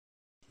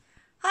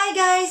Hi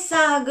guys!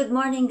 Good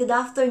morning, good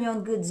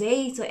afternoon, good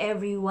day to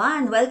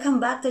everyone!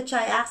 Welcome back to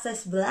Tzai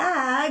Access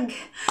Vlog!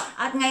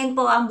 At ngayon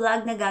po, ang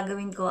vlog na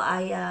gagawin ko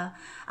ay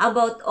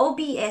about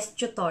OBS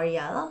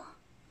tutorial.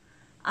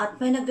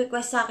 At may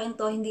nag-request sa akin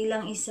to, hindi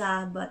lang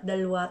isa, but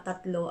dalawa,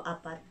 tatlo,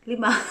 apat,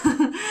 lima.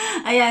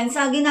 Ayan,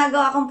 sa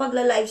ginagawa kong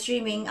pagla-live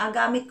streaming,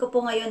 gamit ko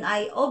po ngayon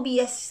ay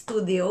OBS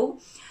Studio.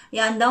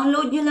 Yan,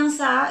 download nyo lang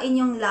sa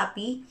inyong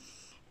lapi.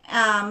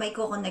 May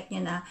ko-connect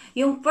nyo na.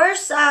 Yung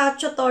first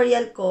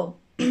tutorial ko,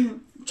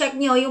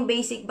 check nyo yung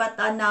basic, but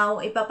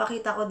now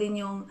ipapakita ko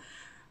din yung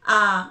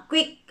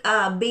quick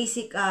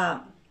basic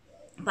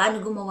paano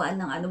gumawa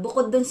ng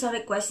bukod dun sa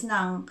request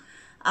ng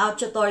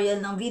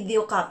tutorial ng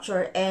video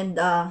capture and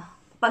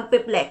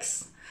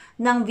pagpe-flex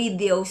ng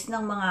videos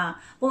ng mga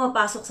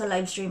pumapasok sa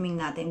live streaming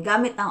natin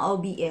gamit ang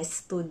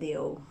OBS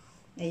Studio.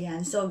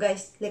 Ayan, so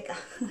guys, like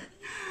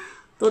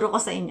turo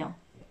ko sa inyo.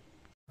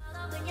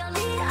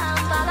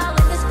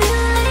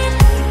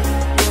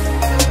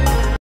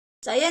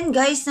 So, ayan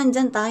guys,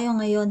 nandyan tayo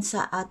ngayon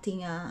sa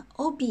ating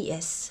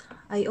OBS.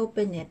 I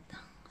open it.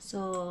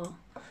 So,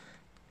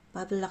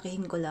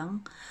 papalakihin ko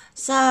lang.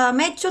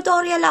 May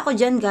tutorial ako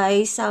dyan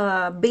guys,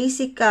 sa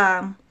basic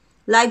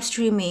live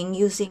streaming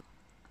using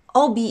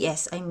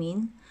OBS,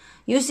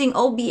 using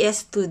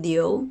OBS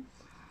Studio.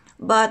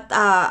 But,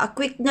 a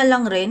quick na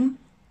lang rin.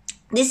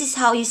 This is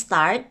how you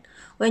start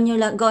when you're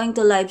going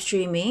to live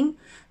streaming.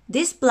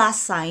 This plus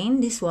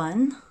sign, this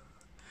one,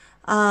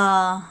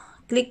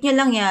 click nyo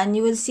lang yan,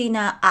 you will see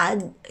na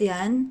add,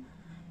 yan.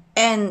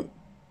 And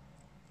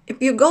if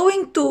you're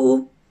going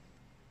to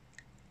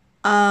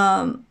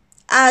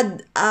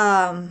add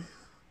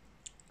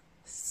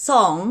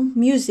song,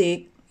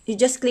 music, you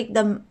just click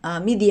the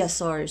media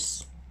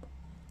source.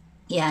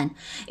 Yan.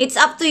 It's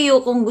up to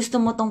you kung gusto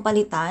mo tong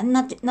palitan.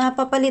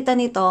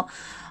 Napapalitan nito,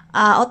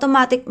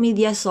 automatic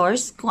media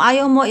source. Kung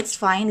ayaw mo, it's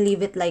fine,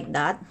 leave it like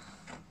that.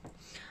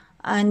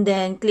 And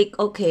then click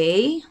OK.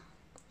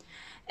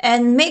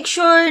 And make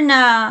sure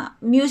na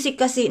music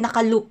kasi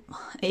naka-loop.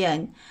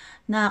 Ayan.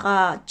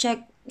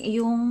 Naka-check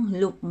yung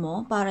loop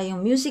mo para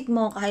yung music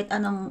mo kahit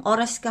anong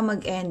oras ka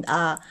mag-end,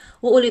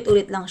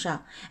 uulit-ulit lang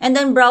siya. And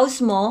then browse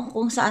mo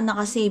kung saan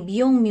naka-save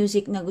yung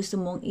music na gusto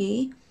mong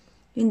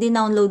yung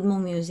din-download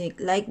mong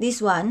music. Like this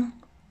one.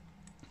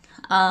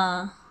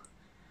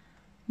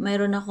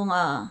 Mayroon akong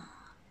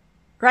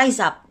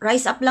Rise Up.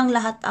 Rise Up lang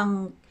lahat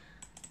ang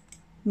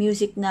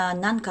music na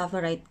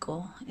non-copyright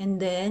ko. And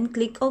then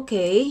click OK.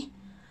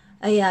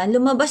 Ayan,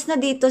 lumabas na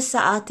dito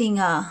sa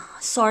ating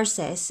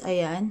sources.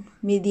 Ayan,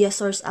 media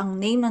source ang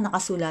name na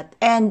nakasulat.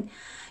 And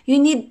you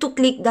need to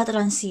click the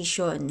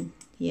transition.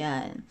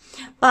 Ayan,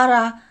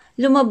 para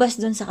lumabas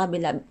dun sa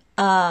kabila.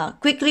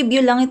 Quick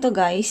review lang ito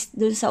guys,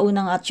 dun sa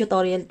unang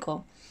tutorial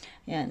ko.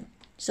 Ayan,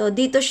 so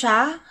dito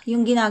siya,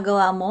 yung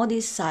ginagawa mo,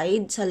 this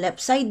side, sa left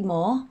side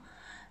mo,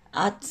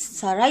 at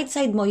sa right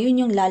side mo,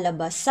 yun yung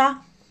lalabas sa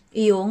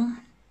iyong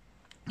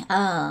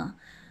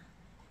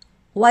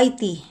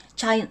YT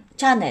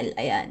channel.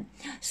 Ayan.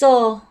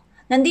 So,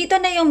 nandito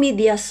na yung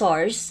media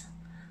source.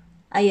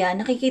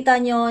 Ayan,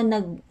 nakikita nyo,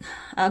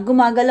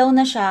 gumagalaw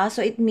na siya. So,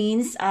 it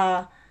means,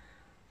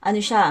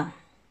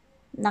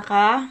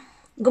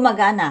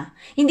 gumagana.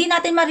 Hindi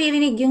natin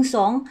maririnig yung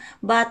song,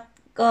 but,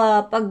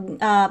 pag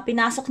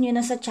pinasok nyo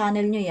na sa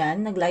channel nyo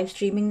yan, nag-live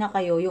streaming na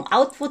kayo, yung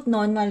output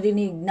nun,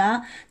 maririnig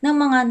na ng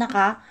mga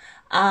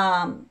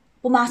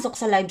pumasok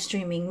sa live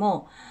streaming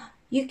mo.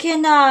 You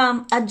can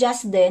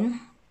adjust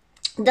then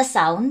the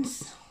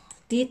sounds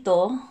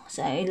dito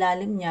sa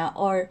ilalim niya,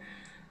 or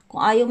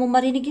kung ayaw mo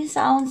marinig yung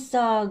sounds,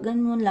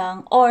 ganun mo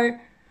lang, or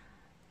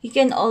you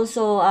can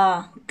also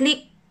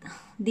click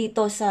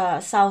dito sa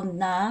sound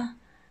na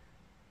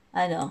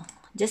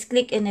just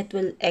click and it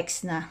will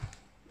X na.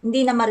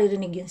 Hindi na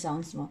maririnig yung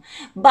sounds mo.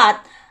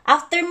 But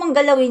after mong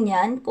galawin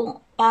yan,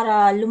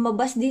 para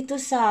lumabas dito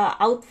sa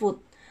output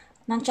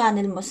ng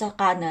channel mo sa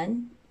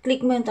kanan,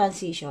 click mo yung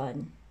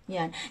transition.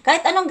 Yan.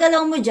 Kahit anong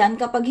galaw mo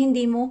dyan, kapag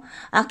hindi mo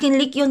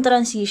kinlik yung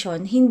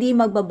transition, hindi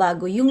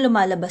magbabago yung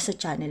lumalabas sa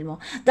channel mo.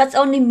 That's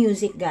only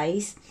music,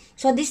 guys.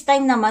 So, this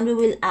time naman, we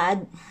will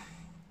add,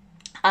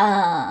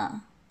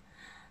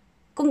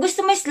 kung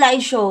gusto mo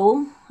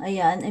slideshow,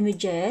 ayan,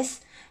 images,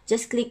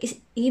 just click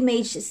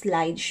image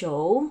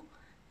slideshow,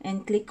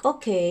 and click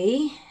OK,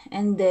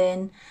 and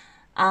then,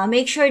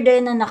 make sure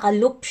din na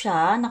naka-loop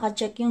siya,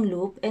 naka-check yung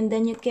loop, and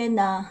then you can,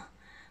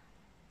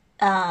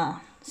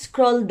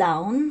 scroll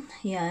down,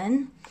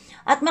 yan.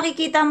 At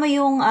makikita mo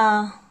yung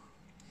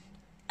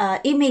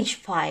image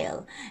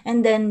file.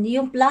 And then,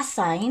 yung plus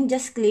sign,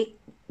 just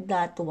click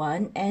that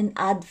one and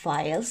add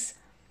files.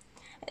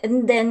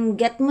 And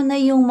then, get mo na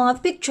yung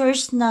mga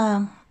pictures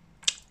na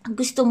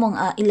gusto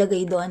mong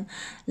ilagay doon.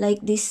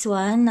 Like this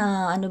one,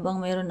 ano bang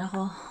mayroon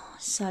ako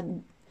sa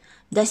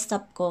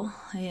desktop ko.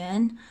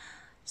 Ayan.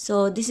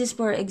 So, this is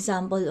for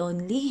example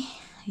only.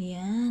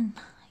 Ayan.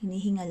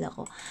 Hinihingal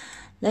ako.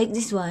 Like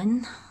this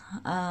one.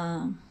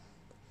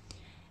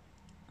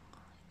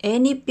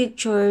 Any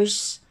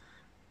pictures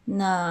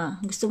na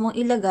gusto mong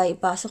ilagay,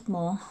 ipasok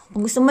mo.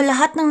 Kung gusto mo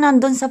lahat ng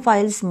nandun sa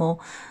files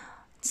mo,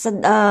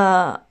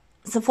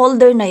 sa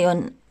folder na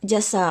yon,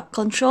 just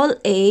Control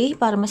A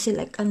para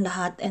ma-select ang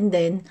lahat and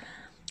then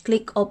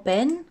click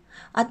open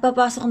at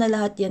papasok na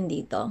lahat yan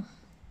dito.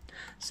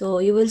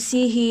 So, you will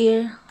see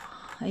here,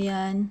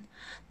 ayan,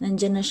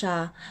 nandyan na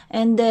siya.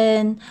 And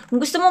then, kung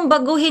gusto mong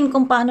baguhin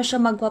kung paano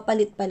siya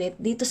magpapalit-palit,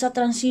 dito sa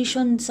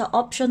transition, sa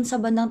option sa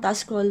bandang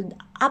taas, scroll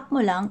up mo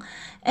lang,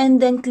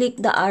 and then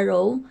click the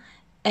arrow,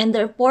 and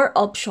there are 4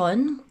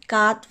 option,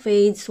 cut,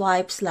 fade,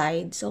 swipe,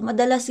 slide. So,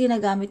 madalas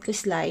ginagamit ko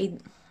slide.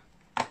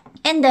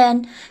 And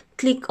then,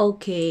 click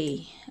OK.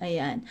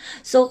 Ayan.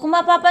 So, kung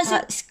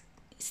mapapansin,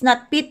 it's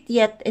not fit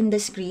yet in the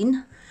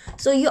screen.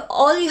 So,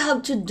 all you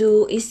have to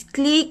do is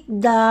click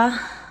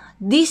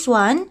this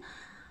one,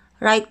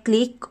 right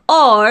click,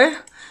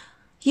 or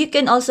you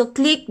can also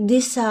click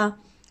this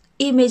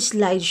image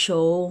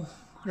slideshow.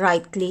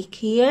 Right click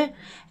here,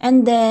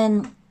 and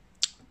then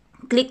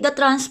click the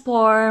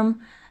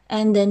transform,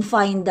 and then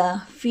find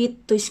the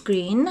fit to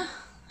screen.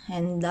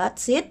 And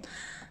that's it.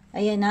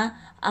 Ayan na.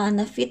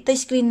 Na-fit to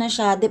screen na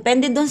siya.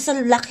 Depende dun sa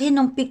laki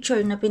ng picture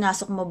na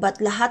pinasok mo.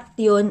 But lahat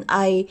yun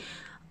ay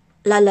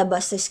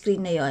lalabas sa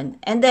screen na yon.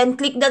 And then,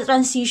 click the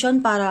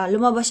transition para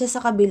lumabas siya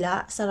sa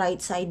kabila, sa right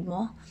side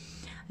mo.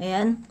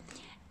 Ayan.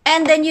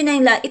 And then,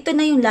 ito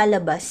na yung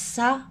lalabas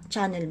sa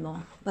channel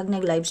mo pag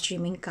nag-live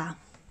streaming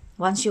ka.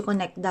 Once you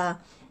connect the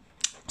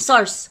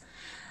source.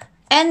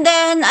 And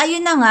then,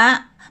 ayun na nga.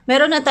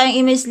 Meron na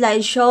tayong image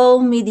slideshow,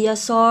 media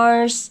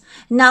source.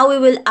 Now, we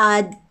will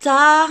add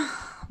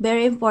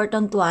very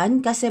important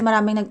one kasi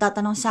maraming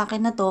nagtatanong sa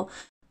akin na to.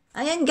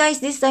 Ayan guys,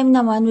 this time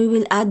naman, we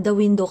will add the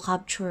window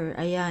capture.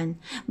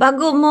 Ayan.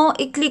 Bago mo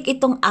i-click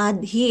itong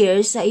add here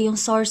sa iyong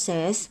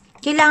sources,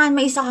 kailangan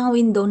may isa kang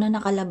window na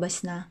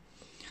nakalabas na.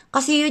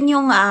 Kasi yun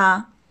yung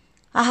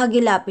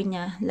hahagilapin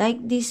niya.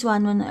 Like this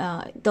one,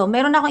 ito.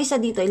 Meron akong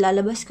isa dito,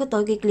 ilalabas ko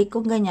to, i-click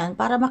ko ganyan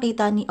para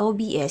makita ni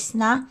OBS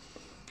na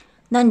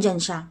nandyan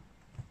siya.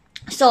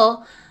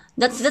 So,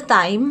 that's the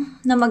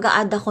time na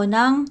mag-a-add ako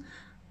ng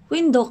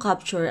window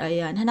capture.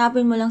 Ayan.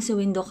 Hanapin mo lang si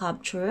window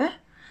capture.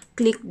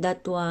 Click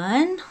that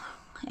one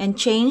and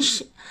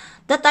change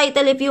the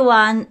title if you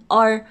want,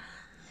 or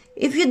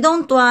if you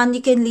don't want, you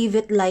can leave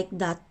it like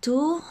that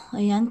too.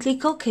 Ayan,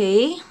 click OK,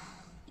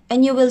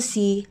 and you will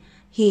see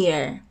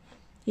here.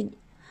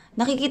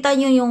 Nakikita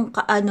nyo yung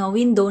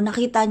window,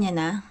 nakita niya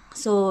na.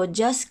 So,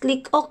 just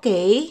click OK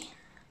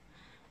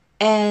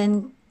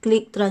and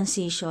click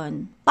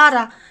transition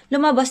para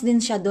lumabas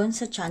din siya doon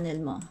sa channel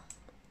mo.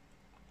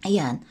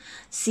 Ayan.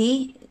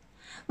 See?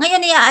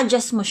 Ngayon,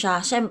 i-adjust mo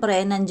siya.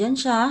 Siyempre, nandyan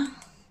siya.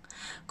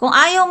 Kung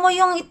ayaw mo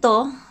yung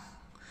ito,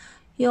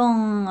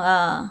 yung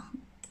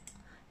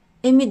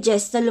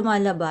images na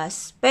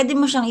lumalabas, pwede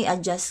mo siyang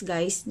i-adjust,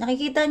 guys.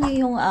 Nakikita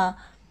niyo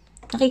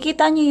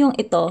yung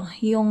ito,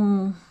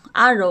 yung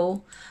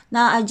arrow,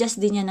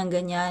 na-adjust din niya ng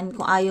ganyan.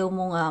 Kung ayaw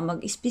mo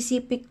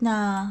mag-specific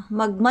na,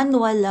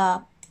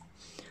 mag-manual,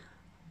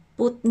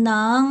 put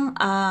ng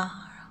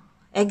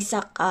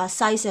exact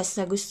sizes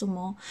na gusto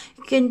mo,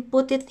 you can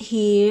put it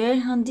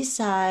here on this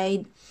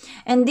side.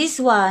 And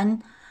this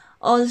one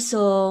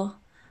also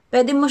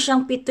pwede mo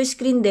siyang fit to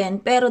screen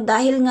din, pero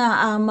dahil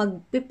nga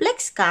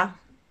magpiplex ka,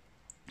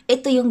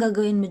 ito yung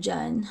gagawin mo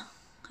dyan.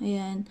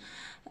 Ayan,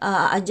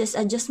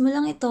 adjust mo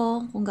lang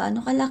ito kung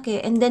gaano kalaki,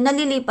 and then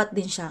nalilipat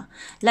din siya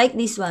like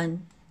this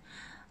one.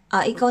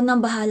 Ikaw nang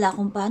bahala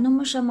kung paano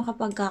mo siya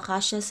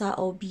makapagkakasya sa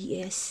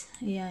OBS.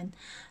 Ayan,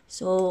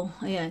 so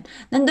ayan,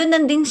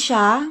 nandun din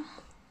siya.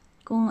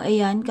 Kung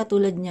ayan,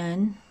 katulad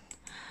nyan,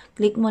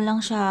 click mo lang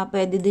siya,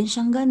 pwede din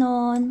siyang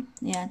ganon.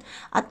 Ayan.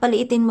 At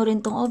paliitin mo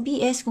rin tong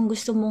OBS kung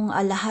gusto mong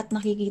lahat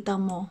nakikita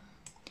mo.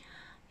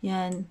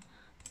 Yan,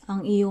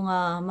 ang iyong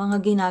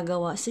mga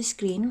ginagawa sa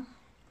screen.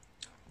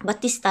 But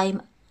this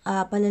time,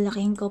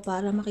 palalaking ko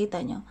para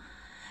makita nyo.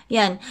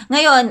 Yan.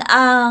 Ngayon,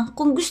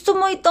 kung gusto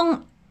mo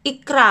itong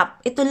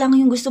i-crop, ito lang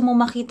yung gusto mo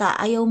makita,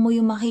 ayaw mo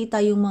yung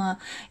makita yung mga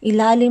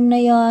ilalim na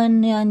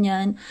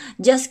yan.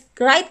 Just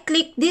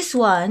right-click this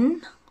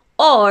one,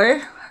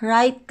 or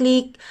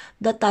right-click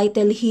the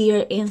title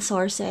here in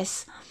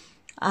sources,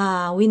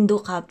 window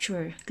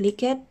capture. Click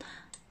it,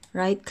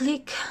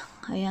 right-click,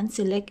 ayan,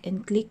 select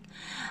and click,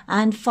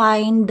 and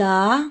find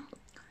the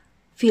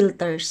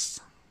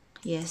filters.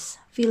 Yes,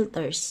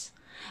 filters.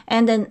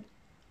 And then,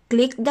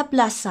 click the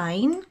plus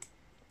sign,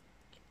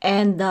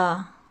 and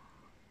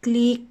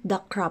click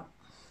the crop.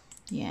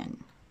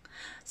 Yan.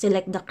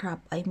 Select the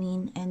crop,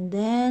 and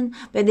then,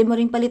 pwede mo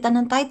rin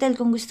palitan ng title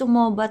kung gusto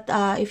mo, but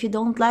if you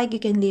don't like, you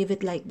can leave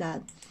it like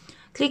that.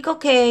 Click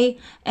OK,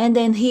 and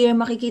then here,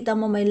 makikita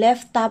mo may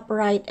left, top,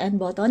 right,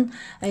 and button.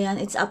 Ayan,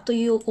 it's up to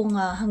you kung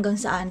hanggang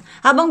saan.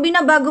 Habang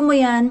binabago mo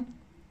yan,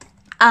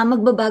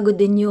 magbabago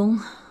din yung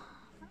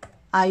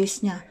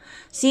ayos niya.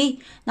 See,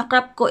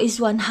 na-crop ko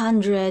is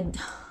 100.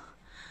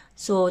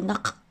 So,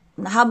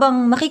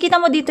 habang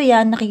makikita mo dito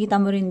yan, nakikita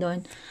mo rin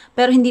doon.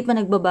 Pero hindi pa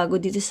nagbabago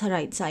dito sa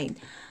right side.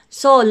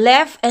 So,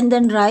 left and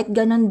then right,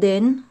 ganun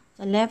din.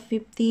 Sa left,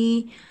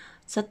 50.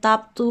 Sa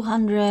top,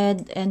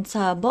 200. And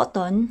sa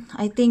bottom,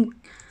 I think,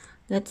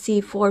 let's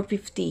see,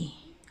 450.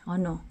 Oh,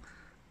 no.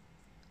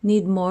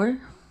 Need more?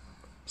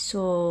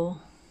 So,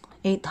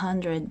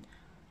 800.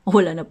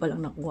 Wala na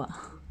palang nakuha.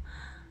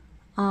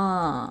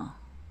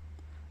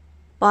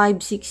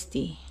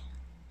 560.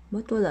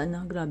 Ba't wala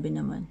na? Grabe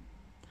naman.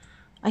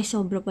 Ay,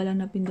 sobra pala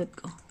napindot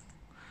ko.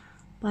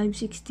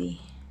 560.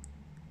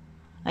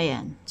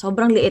 Ayan.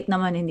 Sobrang liit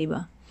naman, hindi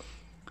ba?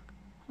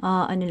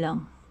 Ano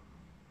lang.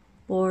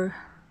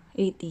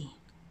 480.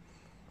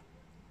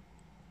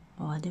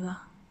 Di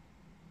ba?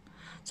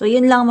 So,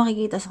 yun lang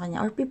makikita sa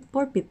kanya. Or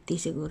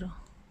 450 siguro.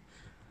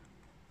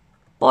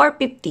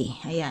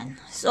 450. Ayan.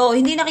 So,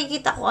 hindi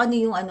nakikita ko ano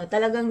yung ano.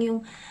 Talagang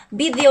yung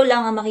video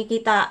lang ang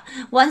makikita.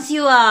 Once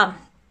you,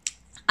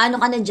 ano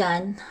ka na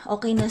dyan,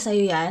 okay na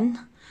sa'yo yan.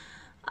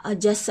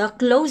 Just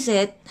close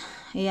it.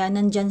 Ayan,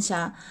 nandyan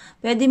siya.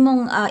 Pwede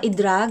mong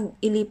i-drag,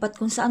 ilipat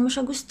kung saan mo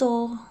siya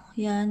gusto.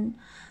 Ayan.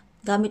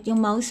 Gamit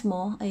yung mouse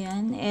mo.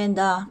 Ayan. And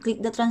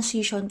click the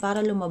transition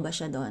para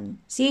lumabas siya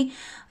doon. See?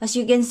 As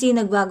you can see,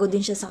 nagbago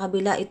din siya sa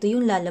kabila. Ito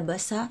yung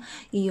lalabas sa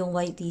iyong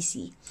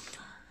YTC.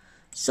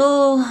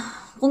 So,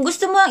 kung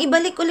gusto mo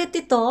ibalik ulit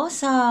ito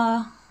sa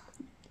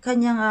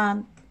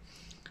kanyang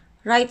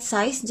right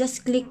size,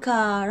 just click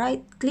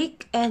right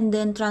click and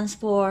then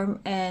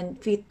transform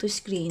and fit to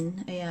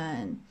screen.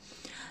 Ayan.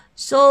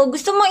 So,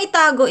 gusto mo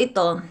itago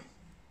ito.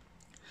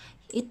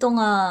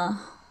 Itong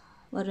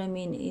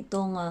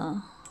itong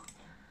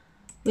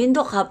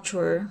window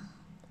capture.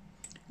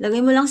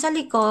 Lagay mo lang sa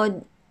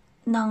likod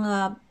ng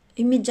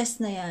images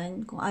na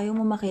yan kung ayaw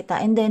mo makita.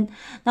 And then,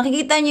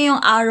 nakikita niyo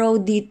yung arrow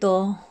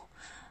dito.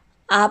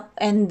 Up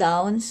and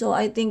down. So,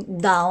 I think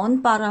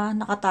down para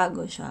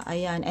nakatago siya.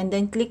 Ayan. And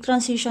then, click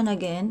transition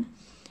again.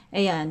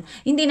 Ayan.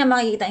 Hindi na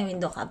makikita yung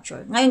window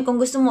capture. Ngayon, kung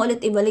gusto mo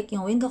ulit ibalik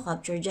yung window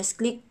capture, just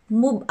click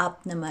move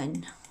up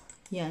naman.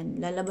 Ayan.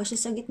 Lalabas siya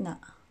sa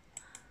gitna.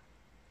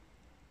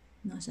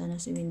 Nasaan na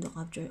si window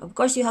capture? Of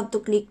course, you have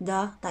to click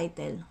the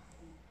title.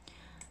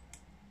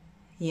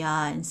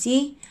 Ayan.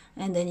 See?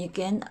 And then, you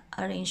can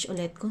arrange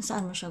ulit kung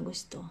saan mo siya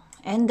gusto.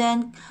 And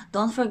then,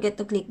 don't forget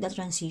to click the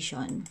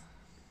transition.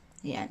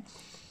 Ayan.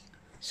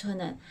 So,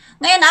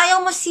 ngayon, ayaw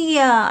mo si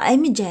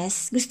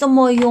images. Gusto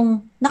mo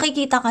yung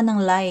nakikita ka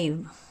ng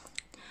live.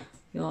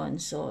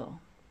 Yun. So,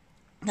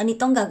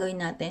 ganitong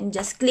gagawin natin.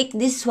 Just click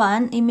this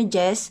one,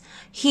 images,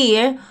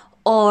 here,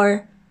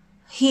 or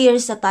here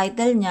sa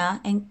title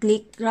niya, and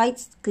click,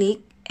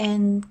 right-click,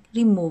 and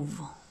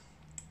remove.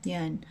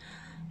 Yan.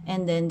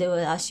 And then, they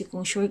will ask you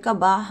kung sure ka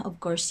ba. Of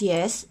course,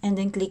 yes.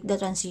 And then, click the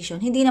transition.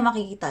 Hindi na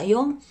makikita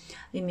yung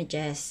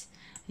images.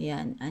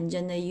 Yan.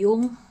 Andyan na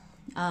yung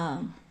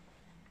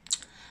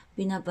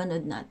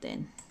pinapanood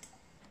natin.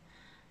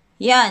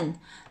 Yan.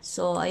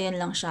 So, ayan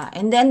lang siya.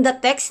 And then, the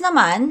text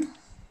naman,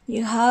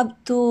 you have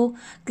to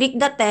click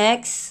the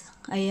text.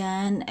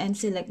 Ayan. And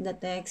select the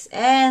text.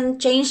 And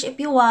change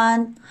if you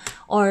want.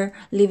 Or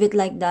leave it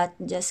like that.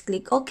 Just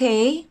click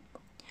OK.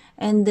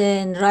 And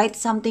then, write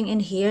something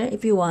in here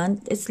if you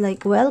want. It's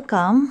like,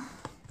 welcome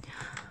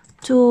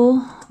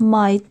to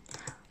my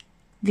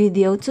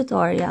video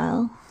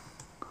tutorial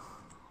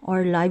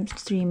or live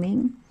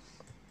streaming.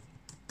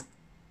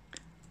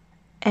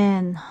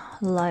 And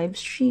live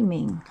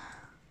streaming.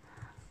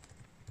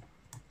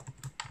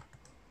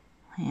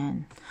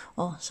 Ayan.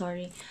 Oh,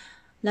 sorry.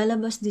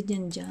 Lalabas din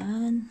yan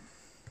dyan.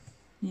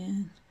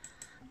 Ayan.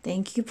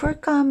 Thank you for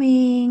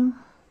coming.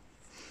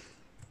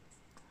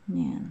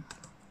 Ayan.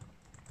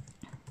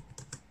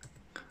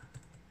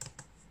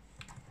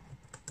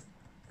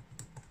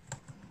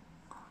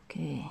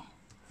 Okay.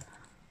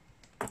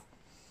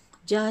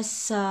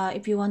 Just,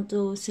 if you want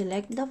to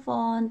select the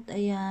font,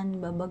 ayan,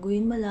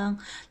 babaguhin mo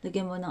lang,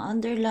 lagyan mo ng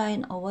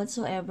underline or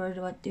whatsoever,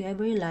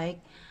 whatever you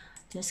like.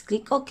 Just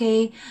click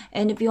OK.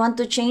 And if you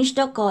want to change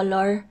the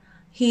color,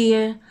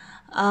 here,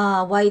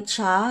 white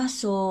siya.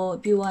 So,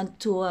 if you want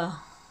to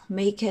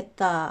make it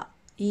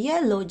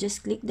yellow,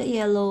 just click the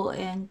yellow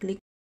and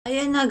click.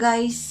 Ayan na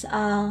guys,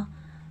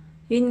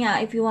 yun nga,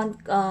 if you want,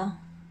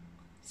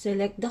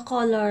 select the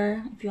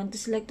color. If you want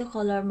to select the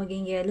color,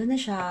 maging yellow na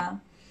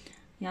siya.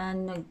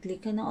 Yan,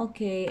 nag-click ka na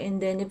okay. And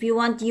then, if you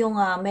want yung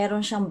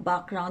meron siyang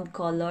background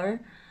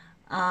color,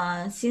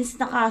 since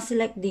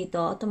naka-select dito,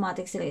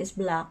 automatic select is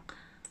black.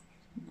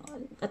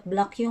 At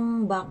black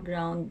yung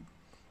background,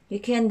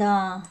 you can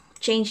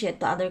change it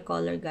to other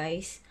color,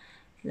 guys.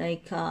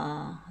 Like,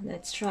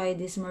 let's try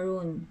this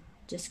maroon.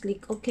 Just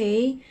click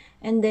OK.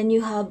 And then,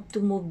 you have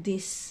to move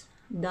this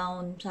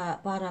down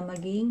para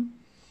maging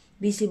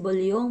visible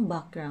yung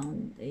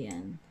background.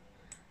 Ayan.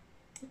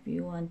 If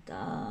you want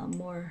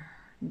more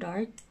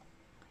dark,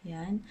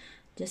 yan,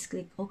 just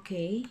click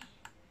OK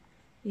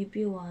if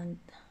you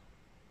want.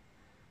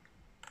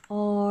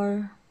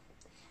 Or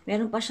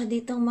meron pa siya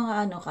ditong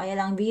mga kaya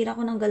lang bihira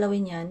ko nang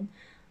galawin yan.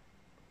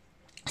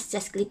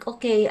 Just click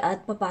OK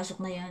at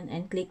papasok na yan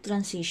and click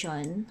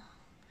transition.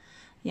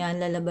 Yan,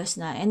 lalabas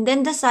na. And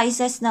then the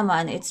sizes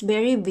naman, it's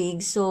very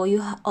big, so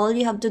all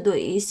you have to do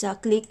is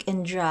click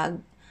and drag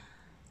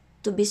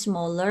to be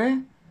smaller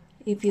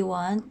if you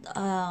want,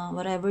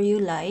 whatever you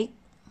like.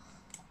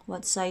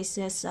 What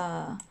sizes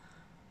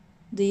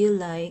do you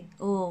like?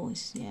 Oh,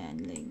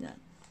 yan, like that.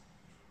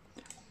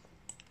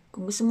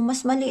 Kung gusto mo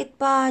mas maliit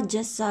pa,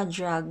 just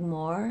drag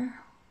more.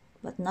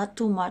 But not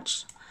too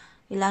much.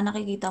 Kailangan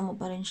nakikita mo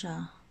pa rin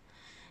siya.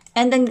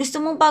 And then,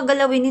 gusto mong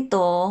pagalawin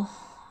ito,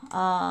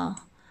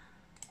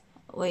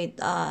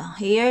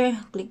 here,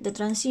 click the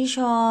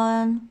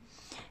transition,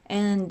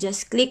 and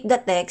just click the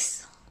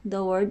text,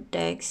 the word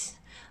text,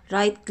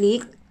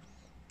 right-click,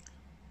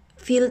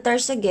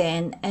 filters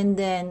again, and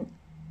then,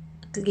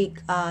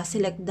 click,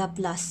 select the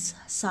plus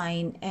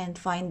sign, and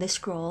find the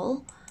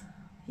scroll.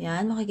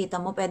 Yan, makikita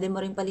mo, pwede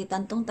mo rin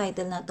palitan tong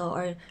title na to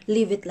or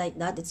leave it like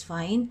that, it's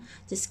fine.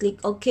 Just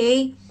click OK.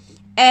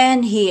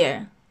 And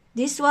here,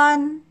 this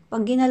one,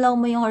 pag ginalaw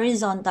mo yung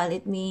horizontal,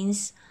 it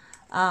means,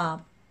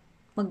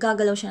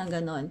 maggagalaw siya ng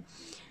ganon.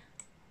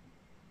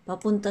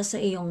 Papunta sa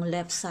iyong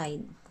left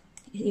side.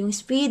 Yung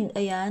speed,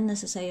 ayan,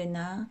 nasa sayo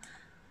na.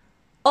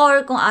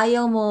 Or kung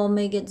ayaw mo,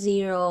 make it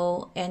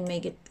 0 and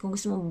make it, kung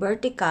gusto mo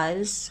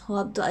verticals, you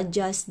have to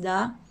adjust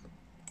the,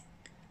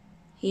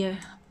 here,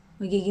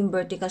 magiging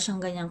vertical siyang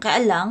ganyan.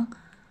 Kaya lang,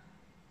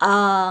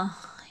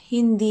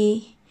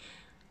 hindi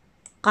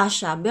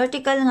kasya.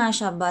 Vertical nga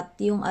siya, but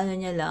yung ano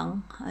niya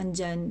lang,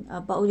 andyan,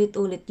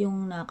 paulit-ulit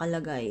yung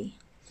nakalagay.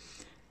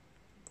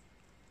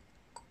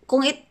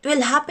 Kung it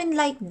will happen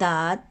like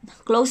that,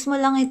 close mo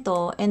lang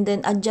ito, and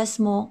then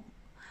adjust mo,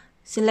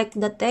 select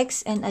the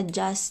text, and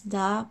adjust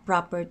the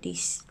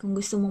properties. Kung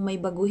gusto mong may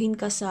baguhin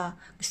ka sa,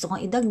 gusto kang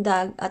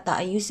idagdag at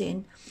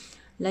aayusin,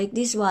 like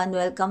this one,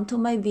 welcome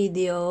to my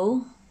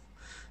video.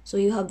 So,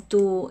 you have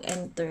to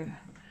enter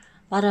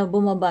para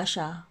bumaba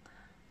siya.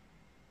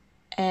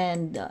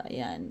 And,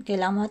 yan.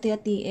 Kailangan mo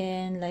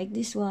hati-hatiin like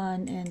this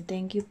one. And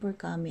thank you for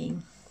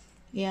coming.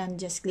 Yan.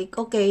 Just click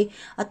OK.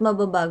 At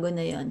mababago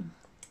na yon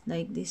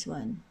like this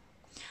one.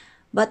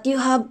 But you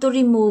have to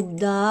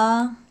remove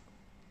the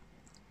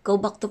go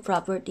back to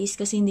properties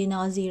kasi hindi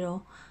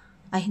naka-0.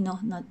 Ay, no,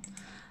 not.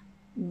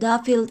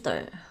 The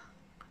filter.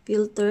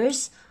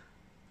 Filters.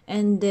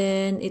 And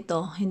then,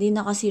 ito, hindi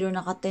naka-0,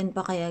 naka-10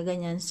 pa kaya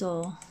ganyan.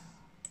 So,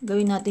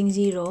 gawin nating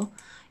 0.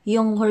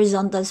 Yung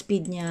horizontal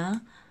speed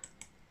niya,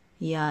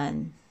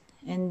 yan.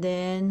 And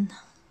then,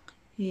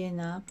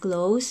 yan na,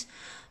 close.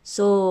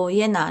 So,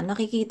 yan na,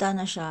 nakikita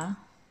na siya.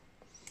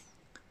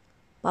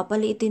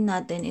 Papaliitin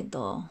natin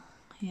ito.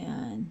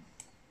 Yan.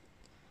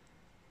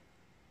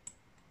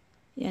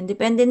 Yan,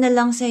 depende na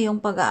lang sa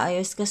yung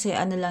pag-aayos kasi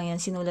ano lang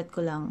yan, sinulat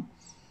ko lang.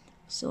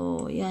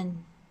 So,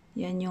 yan.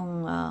 Yan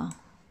yung,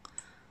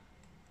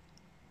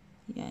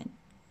 yan.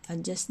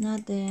 Adjust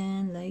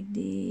natin like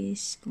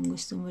this. Kung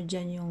gusto mo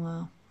dyan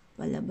yung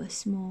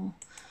palabas mo.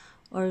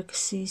 Or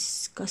kasi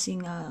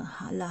nga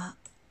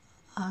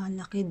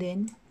laki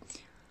din.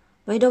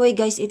 By the way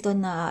guys, ito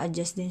na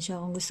adjust din siya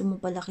kung gusto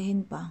mo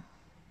palakihin pa.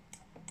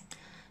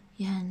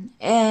 Yan.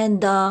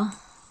 And,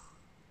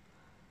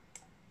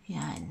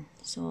 yan.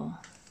 So,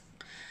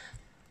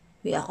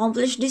 we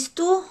accomplished this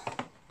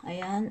 2.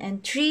 Ayan. And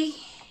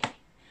 3.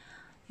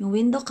 Yung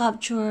window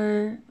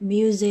capture,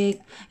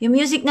 music. Yung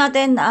music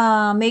natin,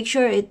 make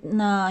sure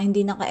na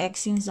hindi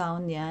naka-X yung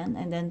sound yan.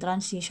 And then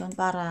transition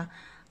para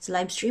sa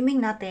live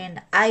streaming natin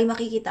ay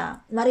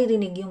makikita,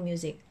 maririnig yung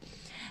music.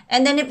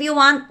 And then if you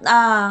want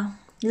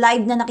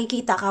live na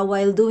nakikita ka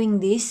while doing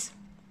this,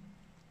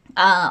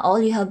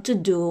 all you have to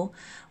do,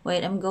 wait,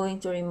 I'm going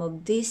to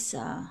remove this,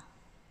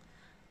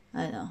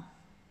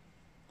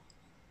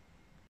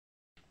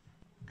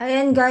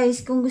 Ayan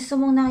guys, kung gusto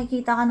mong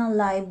nakikita ka ng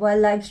live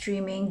while live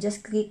streaming, just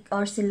click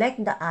or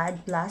select the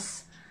add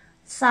plus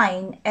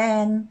sign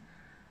and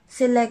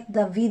select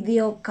the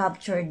video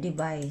capture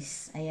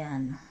device.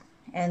 Ayan.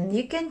 And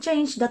you can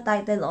change the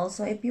title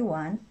also if you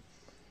want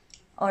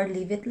or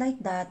leave it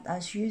like that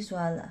as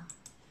usual.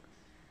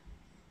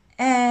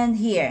 And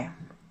here,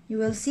 you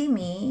will see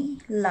me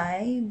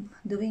live,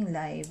 doing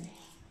live.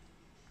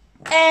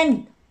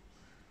 And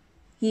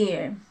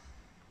here,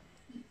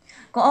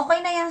 kung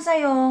okay na yan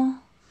sa'yo,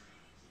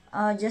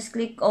 just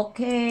click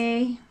OK.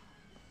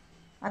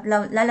 At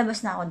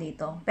lalabas na ako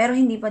dito. Pero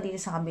hindi pa dito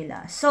sa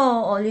kabila. So,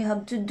 all you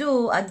have to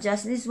do,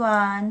 adjust this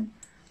one.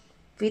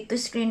 Fit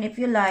to screen if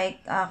you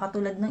like.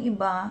 Katulad ng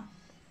iba.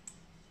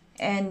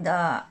 And,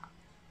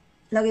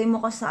 lagay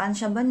mo ka saan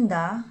siya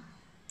banda.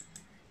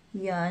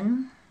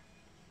 Yan.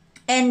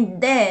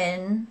 And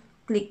then,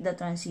 click the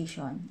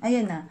transition.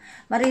 Ayan na.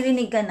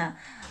 Maririnig ka na.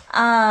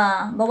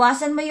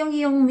 Bawasan mo yung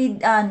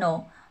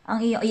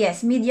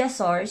media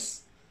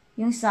source.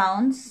 Yung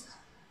sounds,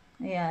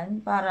 ayan,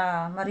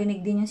 para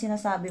marinig din yung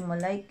sinasabi mo.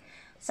 Like,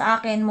 sa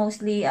akin,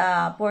 mostly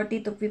 40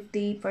 to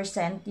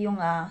 50% yung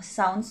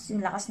sounds,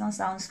 yung lakas ng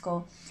sounds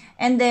ko.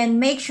 And then,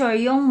 make sure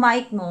yung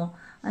mic mo,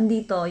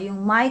 andito,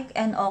 yung mic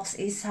and aux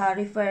is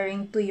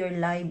referring to your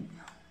live.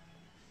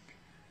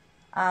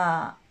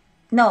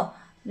 No,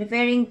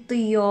 referring to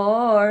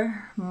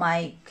your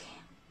mic.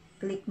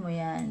 Click mo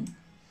yan.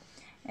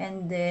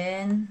 And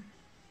then,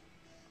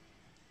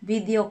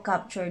 video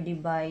capture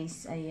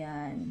device,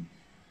 ayan.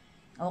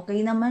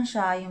 Okay naman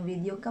siya, yung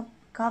video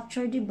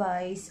capture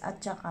device, at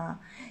saka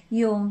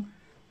yung,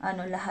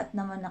 lahat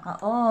naman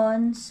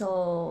naka-on.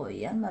 So,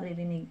 yan,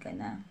 maririnig ka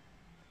na.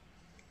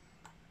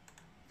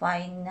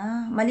 fine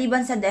na.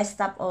 Maliban sa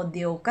desktop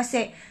audio.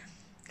 Kasi,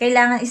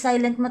 kailangan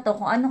i-silent mo to.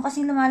 Kung ano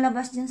kasing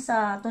lumalabas dyan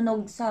sa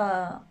tunog sa,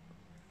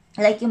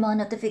 like yung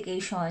mga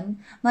notification,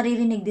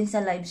 maririnig din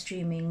sa live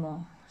streaming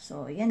mo.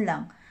 So, yan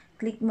lang.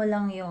 Click mo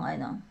lang yung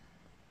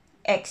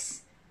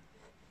X.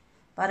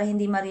 Para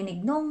hindi marinig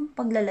nung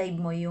pagla-live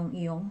mo yung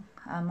iyong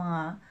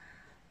mga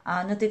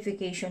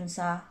notification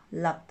sa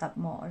laptop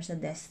mo or sa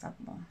desktop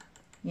mo.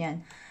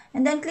 Yan.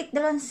 And then, click the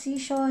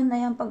transition.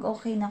 Ayan, pag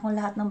okay na kung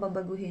lahat ng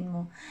babaguhin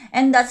mo.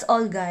 And that's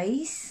all,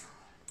 guys.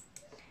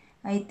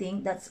 I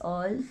think that's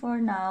all for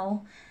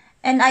now.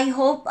 And I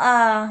hope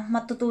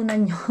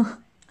matutunan nyo.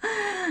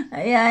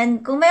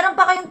 Ayan. Kung meron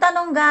pa kayong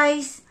tanong,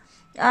 guys,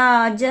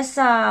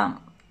 just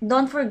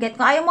don't forget.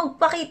 Kung ayaw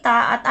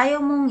magpakita at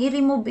ayaw mong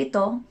i-remove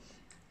ito,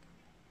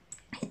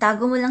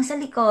 itago mo lang sa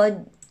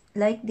likod,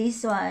 like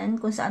this one,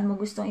 kung saan mo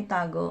gustong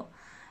itago.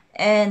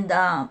 And,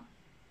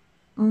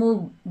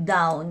 move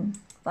down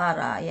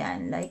para,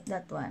 yan, like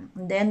that one.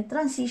 And then,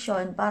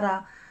 transition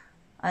para,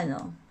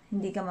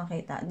 hindi ka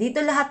makita. Dito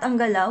lahat ang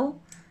galaw,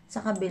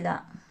 sa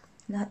kabila.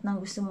 Lahat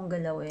ng gusto mong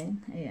galawin.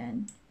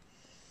 Ayan.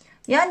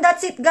 Yan,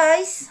 that's it,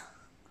 guys.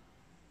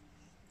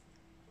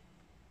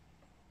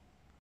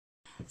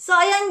 So,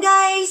 ayan,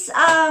 guys.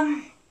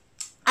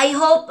 I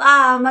hope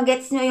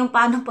magets nyo yung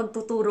paano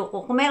pagtuturo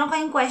ko. Kung meron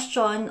kayong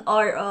question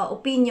or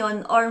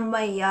opinion or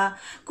may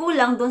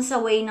kulang dun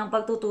sa way ng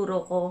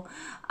pagtuturo ko,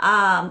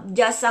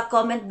 just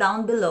comment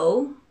down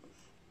below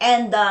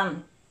and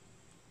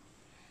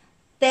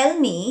tell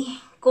me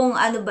kung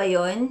ano ba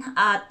yun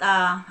at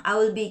I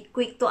will be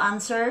quick to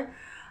answer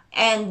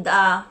and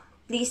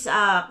please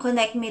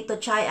connect me to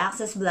Tzai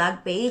Access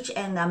Blog page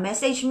and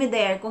message me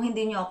there kung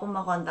hindi nyo ako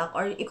makontak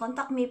or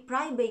i-contact me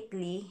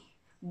privately.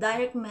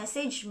 Direct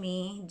message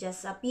me,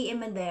 just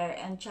PM me there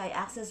and Tzai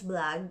Access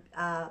Blog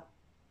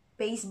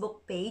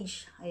Facebook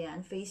page.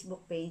 Ayan,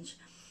 Facebook page.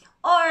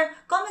 Or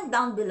comment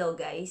down below,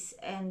 guys.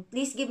 And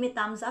please give me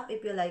thumbs up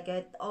if you like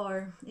it.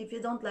 Or if you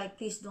don't like,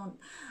 please don't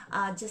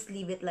just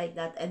leave it like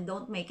that and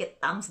don't make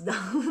it thumbs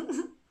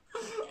down.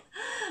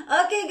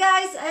 Okay,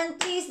 guys. And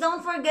please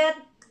don't forget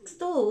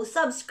to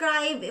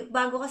subscribe if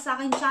bago ka sa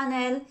aking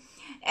channel.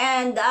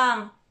 And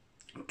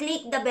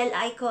click the bell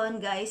icon,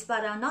 guys,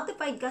 para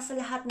notified ka sa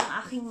lahat ng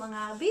aking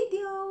mga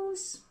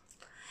videos.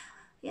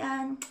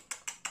 Yan.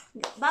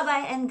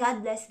 Bye-bye and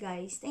God bless,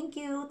 guys. Thank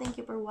you. Thank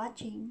you for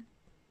watching.